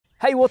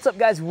Hey, what's up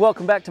guys?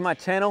 Welcome back to my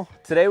channel.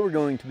 Today we're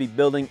going to be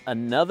building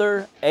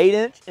another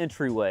 8-inch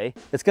entryway.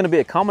 It's going to be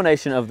a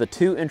combination of the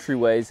two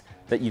entryways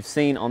that you've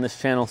seen on this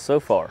channel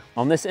so far.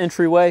 On this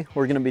entryway,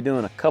 we're going to be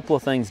doing a couple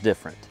of things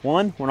different.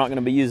 One, we're not going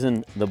to be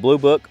using the blue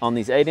book on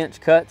these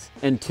 8-inch cuts.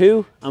 And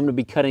two, I'm going to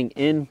be cutting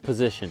in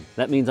position.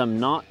 That means I'm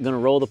not going to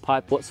roll the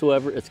pipe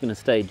whatsoever. It's going to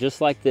stay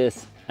just like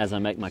this as I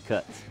make my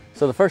cuts.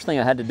 So the first thing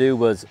I had to do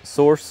was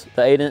source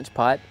the 8-inch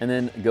pipe and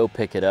then go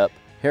pick it up.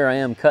 Here I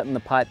am cutting the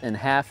pipe in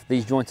half.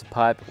 These joints of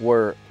pipe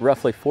were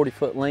roughly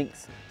 40-foot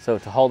lengths. So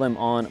to haul them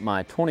on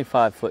my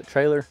 25-foot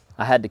trailer,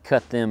 I had to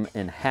cut them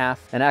in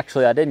half. And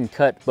actually I didn't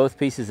cut both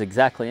pieces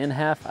exactly in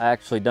half. I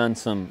actually done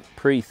some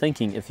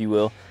pre-thinking, if you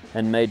will,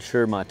 and made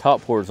sure my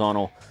top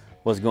horizontal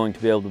was going to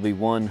be able to be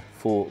one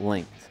full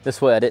length.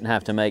 This way I didn't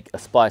have to make a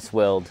splice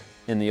weld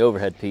in the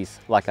overhead piece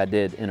like I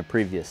did in a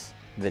previous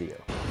video.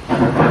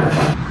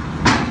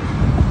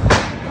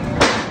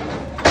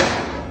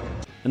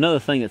 Another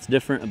thing that's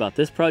different about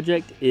this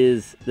project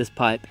is this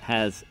pipe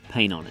has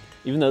paint on it.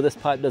 Even though this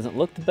pipe doesn't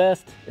look the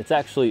best, it's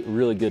actually a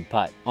really good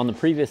pipe. On the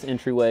previous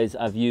entryways,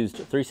 I've used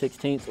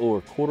 3/16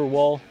 or quarter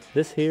wall.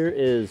 This here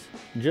is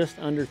just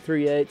under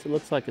 3/8. It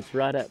looks like it's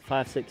right at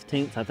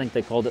 5/16. I think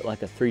they called it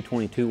like a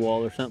 322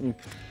 wall or something.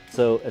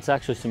 So it's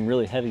actually some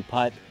really heavy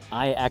pipe.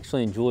 I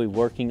actually enjoy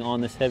working on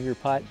this heavier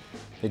pipe.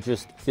 It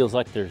just feels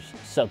like there's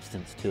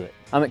substance to it.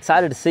 I'm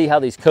excited to see how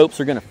these copes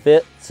are gonna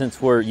fit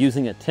since we're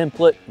using a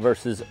template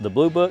versus the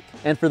blue book.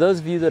 And for those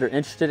of you that are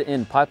interested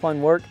in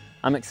pipeline work,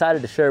 I'm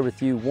excited to share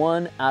with you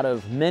one out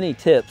of many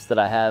tips that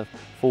I have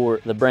for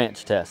the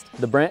branch test.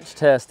 The branch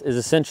test is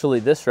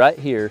essentially this right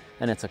here,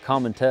 and it's a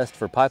common test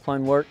for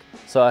pipeline work.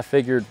 So I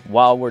figured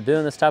while we're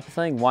doing this type of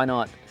thing, why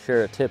not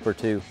share a tip or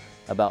two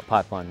about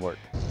pipeline work.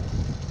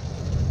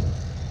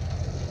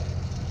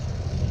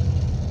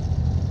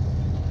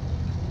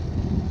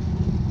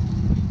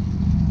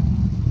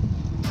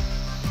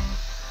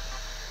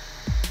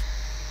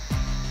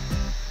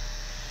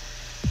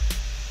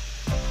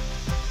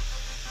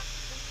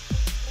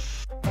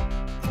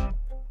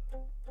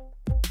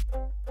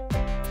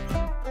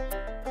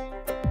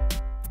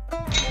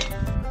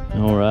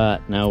 All right,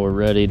 now we're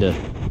ready to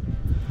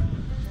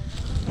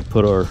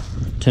put our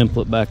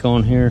template back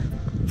on here,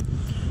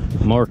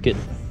 mark it,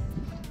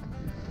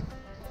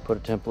 put a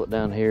template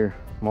down here,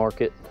 mark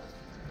it.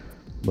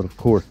 But of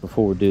course,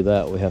 before we do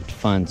that, we have to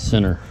find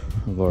center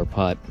of our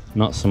pipe.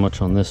 Not so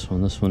much on this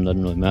one. This one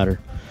doesn't really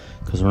matter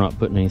because we're not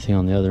putting anything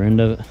on the other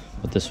end of it.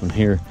 But this one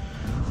here,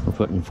 we're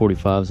putting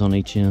 45s on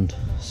each end.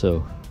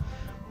 So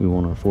we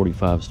want our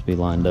 45s to be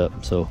lined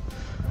up. So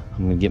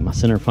I'm gonna get my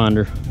center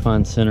finder,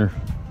 find center,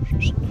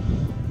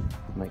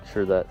 make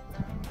sure that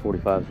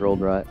 45 is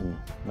rolled right and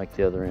make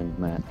the other end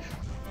match.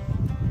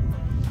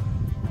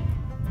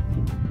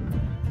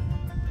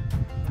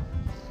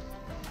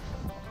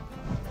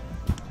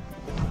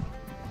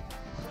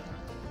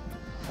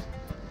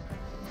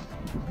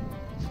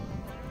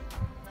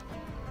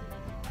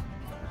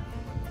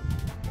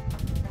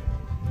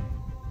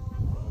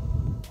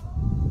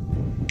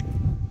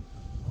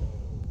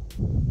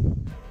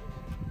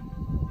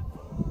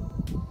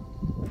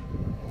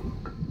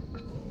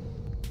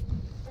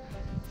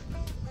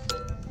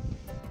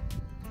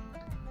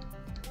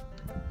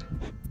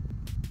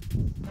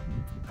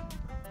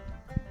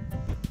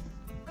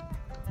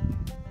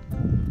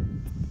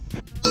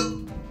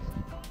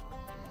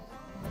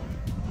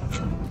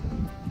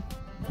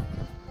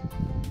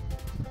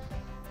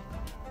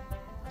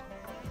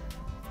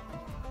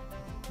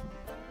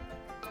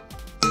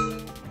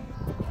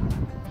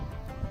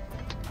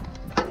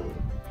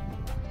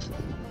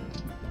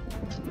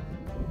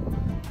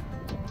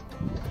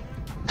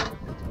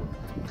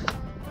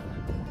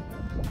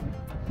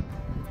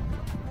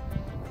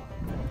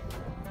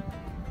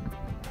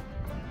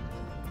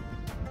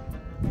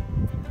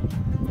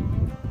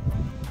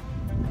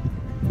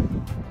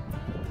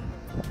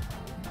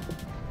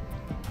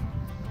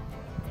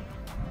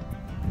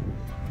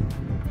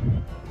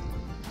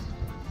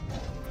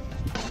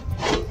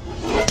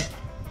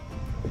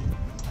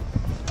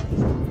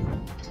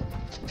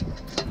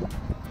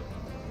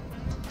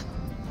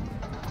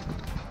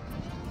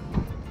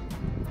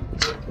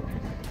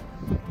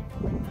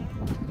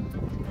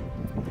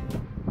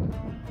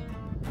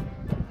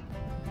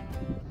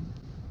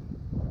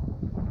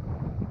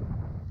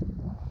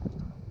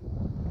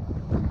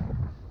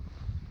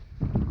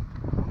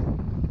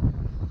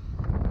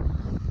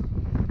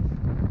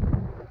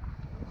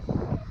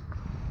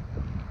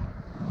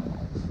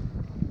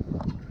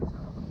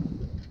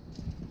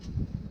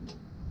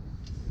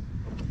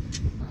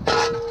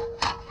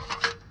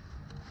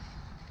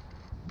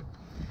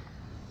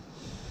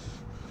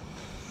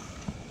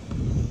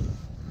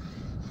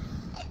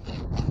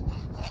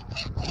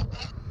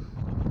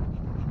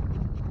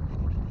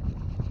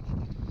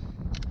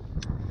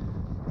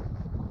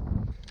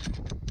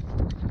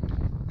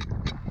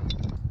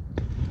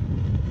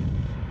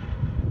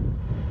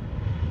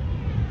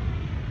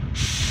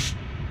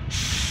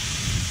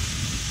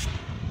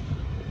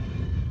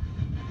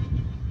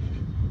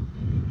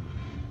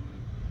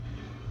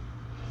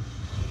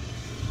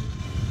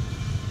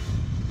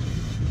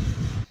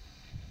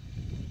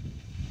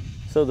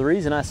 So the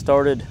reason I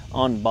started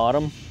on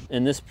bottom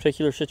in this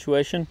particular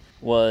situation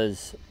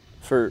was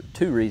for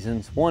two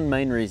reasons. One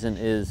main reason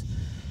is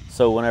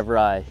so whenever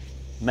I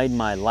made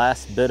my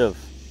last bit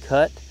of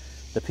cut,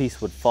 the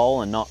piece would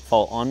fall and not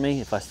fall on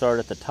me. If I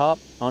started at the top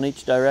on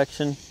each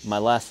direction, my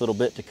last little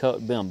bit to cut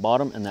would be on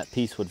bottom and that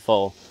piece would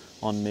fall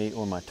on me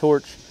or my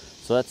torch.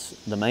 So that's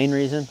the main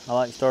reason I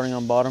like starting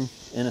on bottom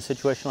in a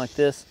situation like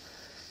this.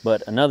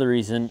 But another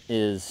reason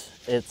is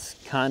it's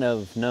kind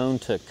of known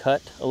to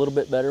cut a little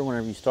bit better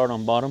whenever you start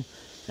on bottom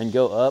and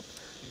go up.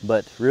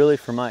 But really,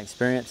 from my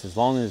experience, as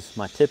long as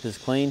my tip is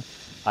clean,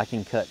 I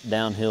can cut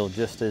downhill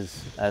just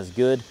as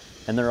good.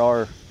 And there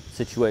are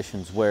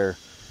situations where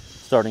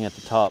starting at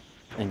the top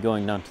and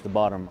going down to the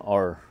bottom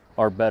are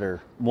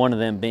better. One of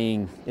them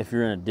being if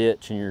you're in a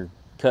ditch and you're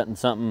cutting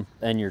something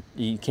and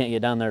you can't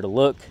get down there to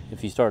look.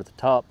 If you start at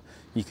the top,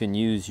 you can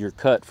use your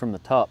cut from the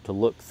top to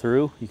look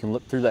through. You can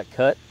look through that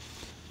cut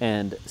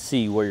and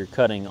see where you're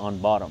cutting on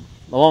bottom,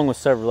 along with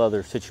several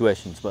other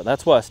situations. But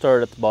that's why I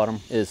started at the bottom,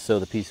 is so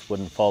the piece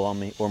wouldn't fall on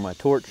me or my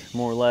torch,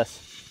 more or less.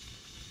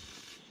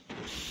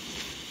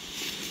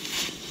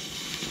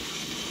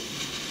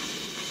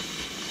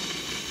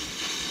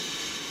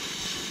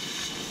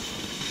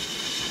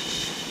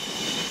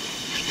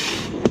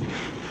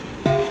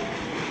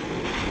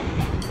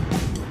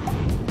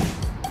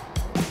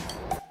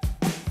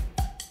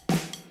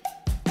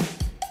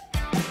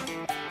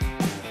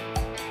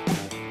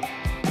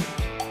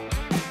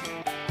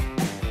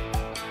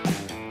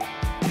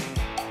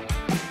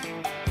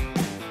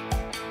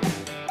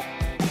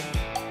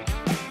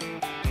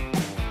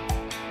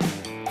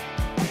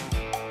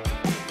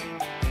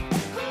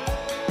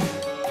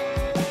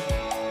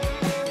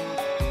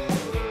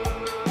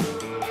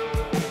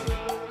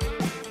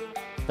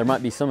 There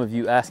might be some of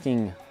you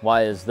asking,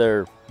 why is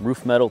there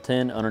roof metal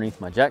tin underneath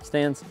my jack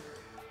stands?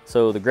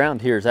 So the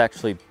ground here is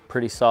actually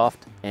pretty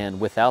soft, and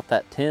without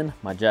that tin,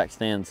 my jack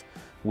stands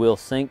will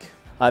sink.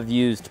 I've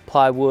used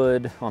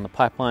plywood on the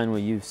pipeline.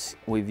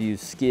 We've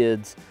used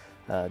skids,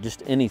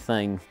 just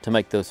anything to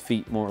make those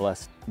feet more or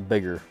less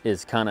bigger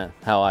is kind of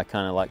how I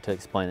kind of like to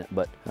explain it.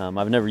 But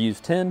I've never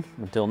used tin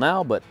until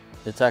now, but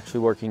it's actually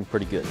working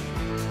pretty good.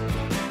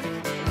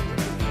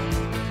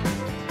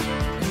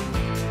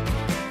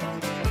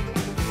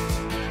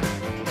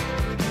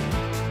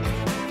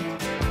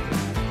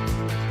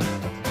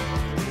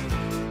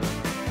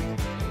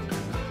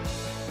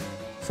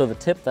 So the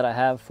tip that I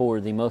have for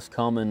the most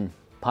common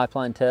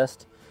pipeline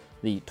test,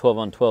 the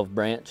 12-on-12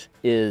 branch,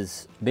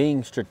 is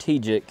being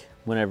strategic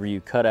whenever you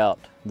cut out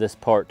this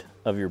part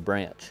of your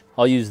branch.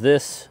 I'll use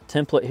this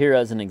template here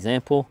as an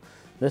example.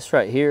 This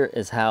right here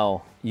is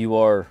how you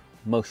are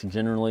most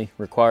generally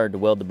required to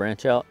weld the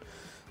branch out,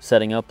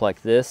 setting up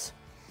like this.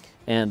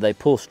 And they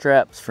pull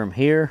straps from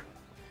here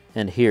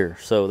and here.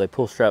 So they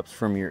pull straps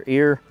from your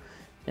ear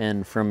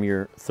and from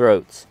your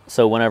throats.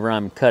 So whenever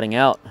I'm cutting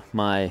out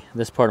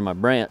this part of my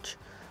branch,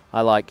 I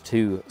like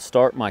to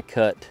start my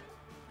cut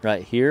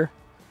right here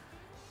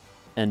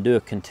and do a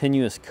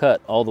continuous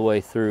cut all the way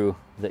through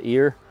the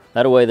ear.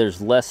 That way there's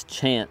less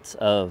chance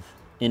of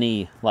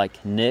any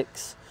like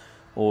nicks,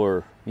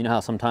 or you know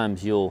how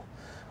sometimes you'll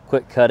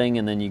quit cutting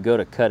and then you go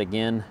to cut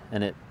again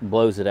and it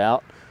blows it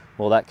out?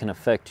 Well, that can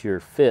affect your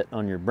fit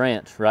on your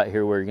branch right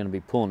here where you're going to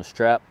be pulling a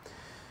strap.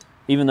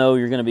 Even though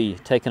you're going to be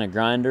taking a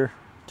grinder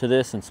to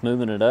this and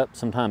smoothing it up,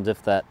 sometimes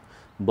if that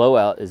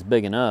blowout is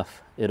big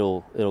enough,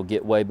 it'll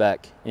get way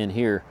back in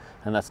here,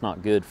 and that's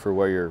not good for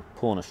where you're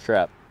pulling a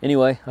strap.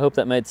 Anyway, I hope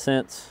that made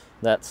sense.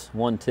 That's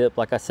one tip,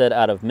 like I said,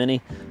 out of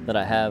many that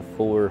I have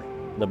for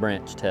the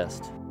branch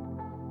test.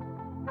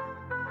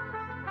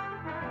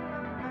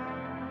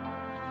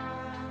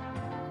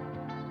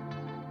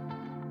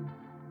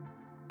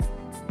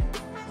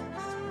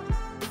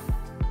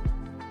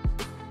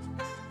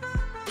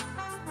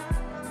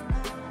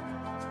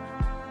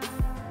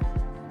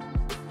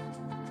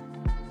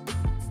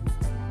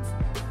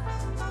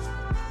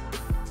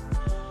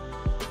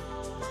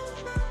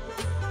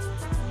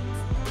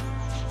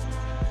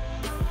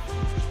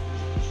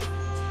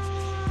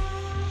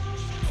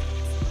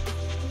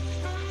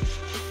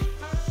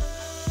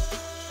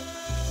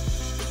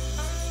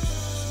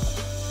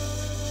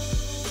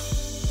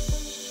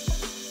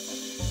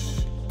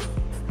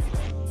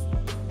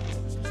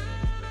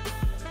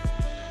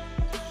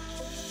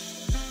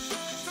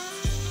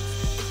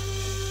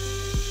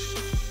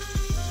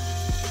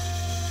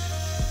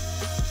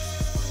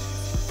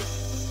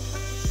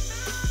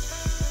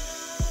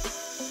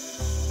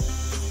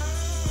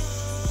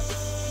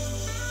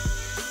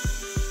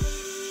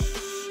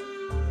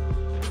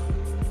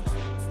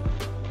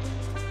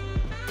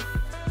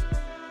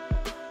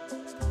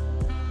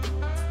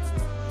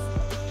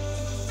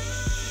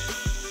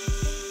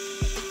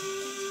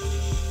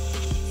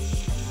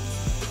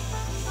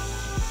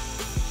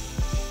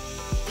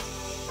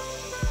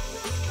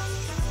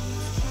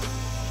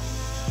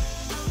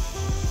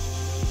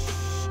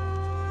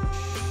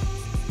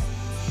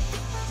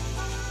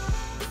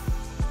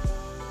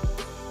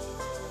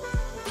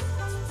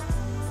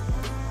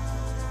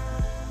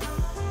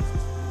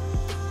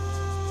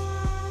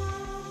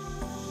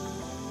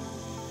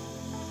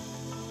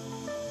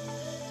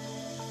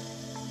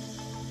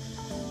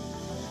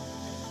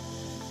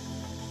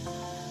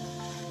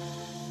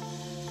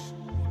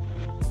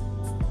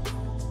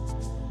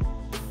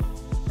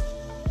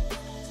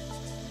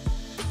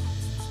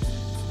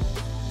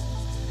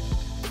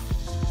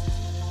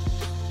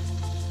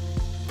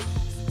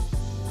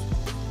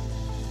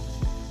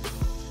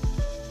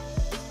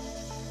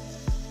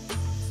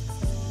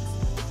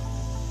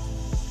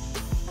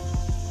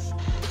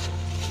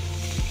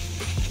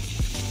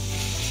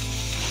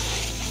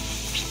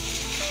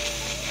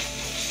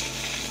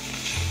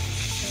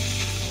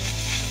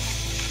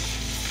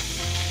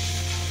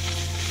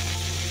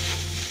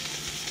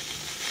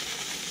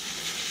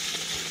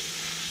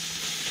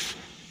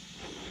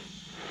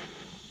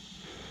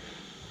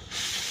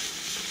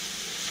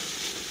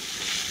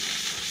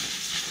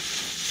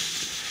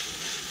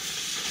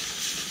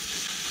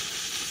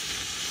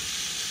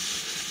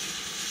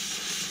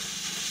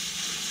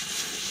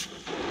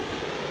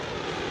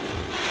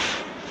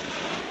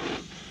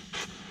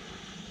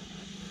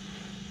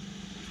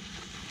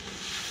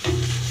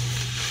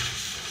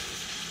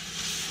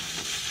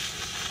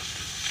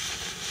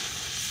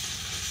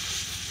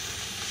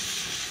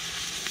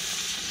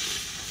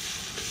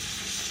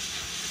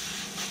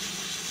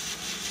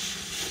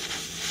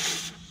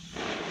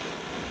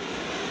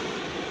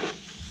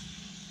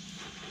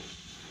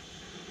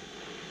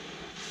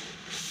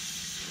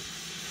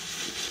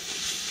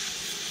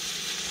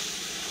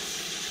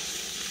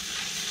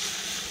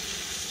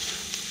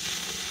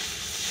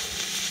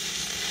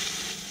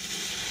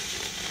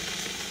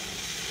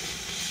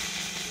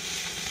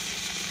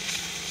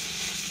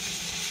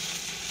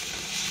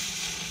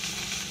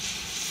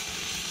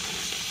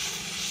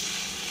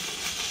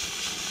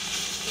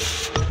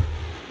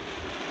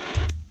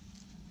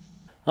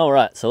 All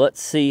right, so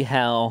let's see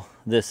how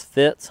this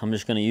fits. I'm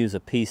just going to use a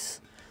piece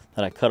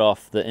that I cut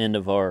off the end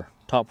of our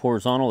top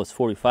horizontal, this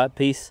 45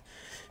 piece,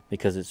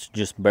 because it's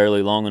just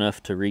barely long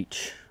enough to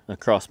reach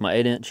across my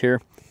 8-inch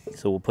here.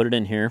 So we'll put it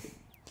in here.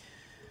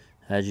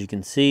 As you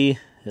can see,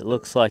 it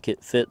looks like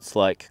it fits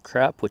like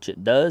crap, which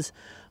it does.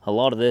 A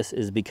lot of this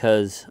is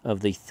because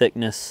of the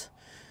thickness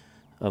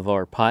of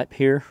our pipe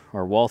here,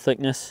 our wall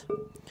thickness.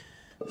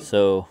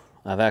 So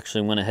I've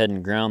actually went ahead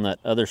and ground that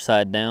other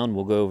side down.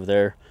 We'll go over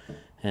there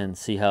and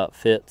see how it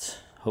fits.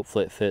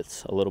 Hopefully it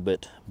fits a little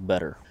bit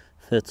better.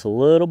 Fits a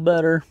little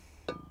better.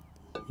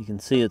 You can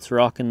see it's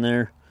rocking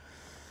there,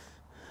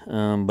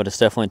 but it's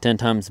definitely 10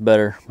 times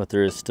better, but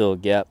there is still a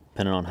gap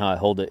depending on how I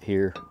hold it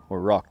here or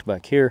rocked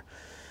back here.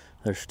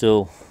 There's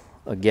still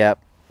a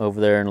gap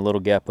over there and a little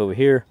gap over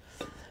here.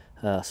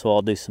 So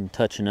I'll do some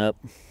touching up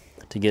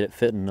to get it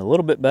fitting a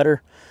little bit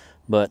better.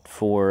 But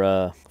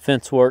for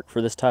fence work,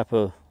 for this type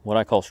of what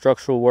I call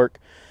structural work,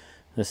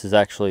 this is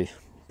actually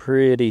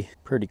pretty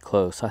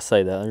close. I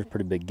say that, there's a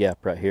pretty big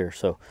gap right here.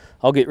 So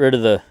I'll get rid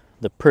of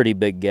the pretty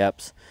big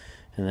gaps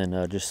and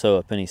then just sew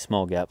up any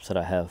small gaps that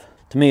I have.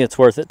 To me, it's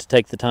worth it to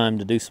take the time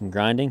to do some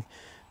grinding,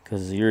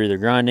 because you're either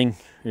grinding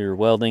or you're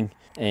welding,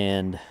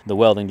 and the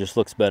welding just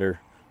looks better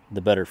the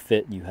better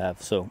fit you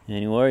have. So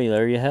anyway,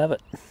 there you have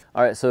it.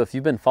 All right, so if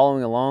you've been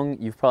following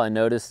along, you've probably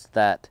noticed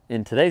that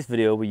in today's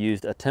video we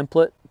used a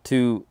template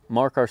to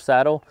mark our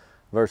saddle,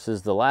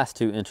 versus the last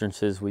two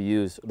entrances we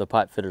used the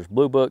pipe fitter's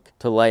blue book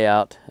to lay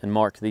out and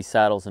mark these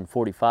saddles in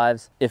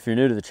 45s. If you're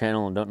new to the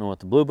channel and don't know what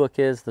the blue book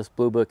is, this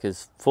blue book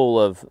is full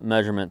of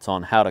measurements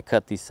on how to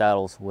cut these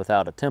saddles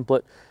without a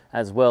template,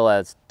 as well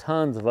as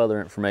tons of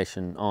other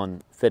information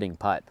on fitting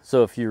pipe.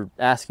 So if you're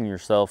asking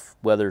yourself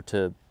whether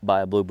to buy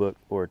a blue book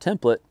or a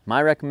template,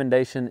 my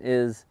recommendation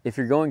is, if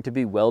you're going to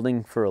be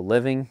welding for a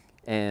living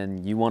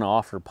and you want to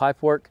offer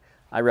pipe work,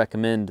 I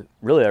recommend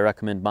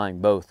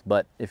buying both.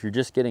 But if you're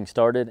just getting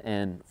started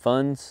and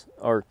funds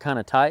are kind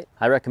of tight,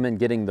 I recommend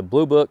getting the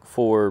blue book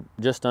for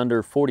just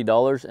under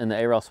 $40 in the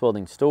AROS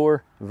Welding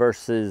store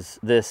versus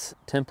this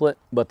template.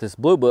 But this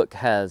blue book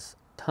has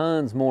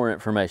tons more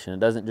information. It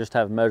doesn't just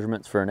have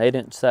measurements for an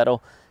 8-inch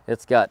saddle.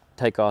 It's got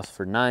takeoffs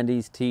for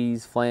 90s,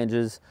 T's,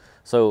 flanges.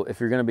 So if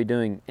you're going to be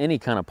doing any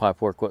kind of pipe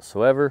work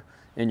whatsoever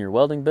in your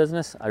welding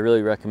business, I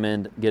really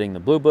recommend getting the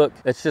blue book.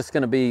 It's just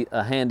going to be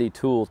a handy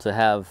tool to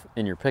have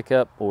in your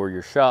pickup or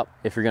your shop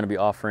if you're going to be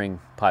offering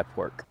pipe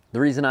work. The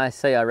reason I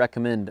say I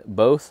recommend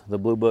both the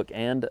blue book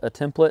and a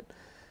template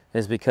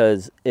is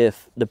because,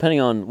 if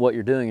depending on what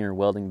you're doing in your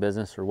welding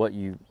business or what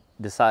you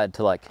decide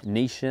to like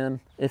niche in,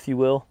 if you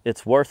will,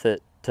 it's worth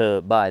it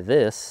to buy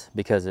this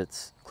because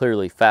it's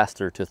clearly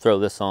faster to throw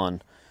this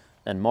on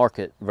and mark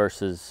it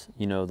versus,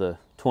 you know, the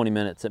 20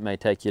 minutes it may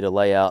take you to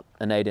lay out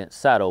an 8-inch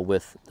saddle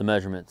with the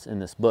measurements in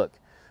this book.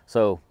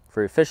 So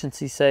for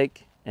efficiency's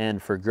sake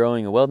and for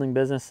growing a welding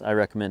business, I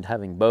recommend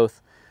having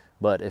both.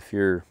 But if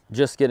you're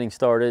just getting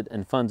started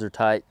and funds are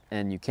tight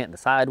and you can't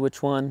decide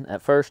which one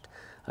at first,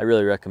 I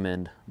really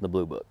recommend the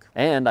blue book.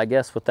 And I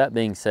guess with that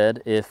being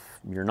said, if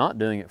you're not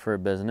doing it for a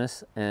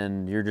business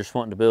and you're just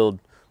wanting to build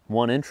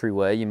one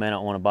entryway, you may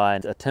not want to buy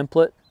a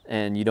template,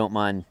 and you don't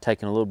mind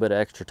taking a little bit of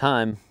extra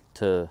time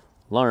to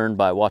learn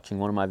by watching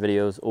one of my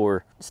videos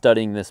or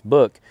studying this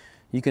book,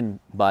 you can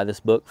buy this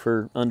book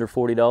for under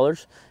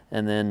 $40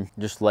 and then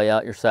just lay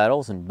out your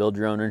saddles and build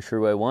your own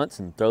entryway once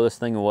and throw this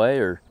thing away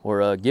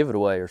or give it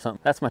away or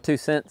something. That's my 2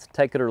 cents.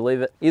 Take it or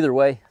leave it. Either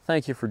way,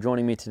 thank you for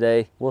joining me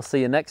today. We'll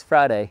see you next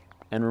Friday,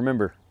 and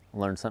remember,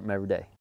 learn something every day.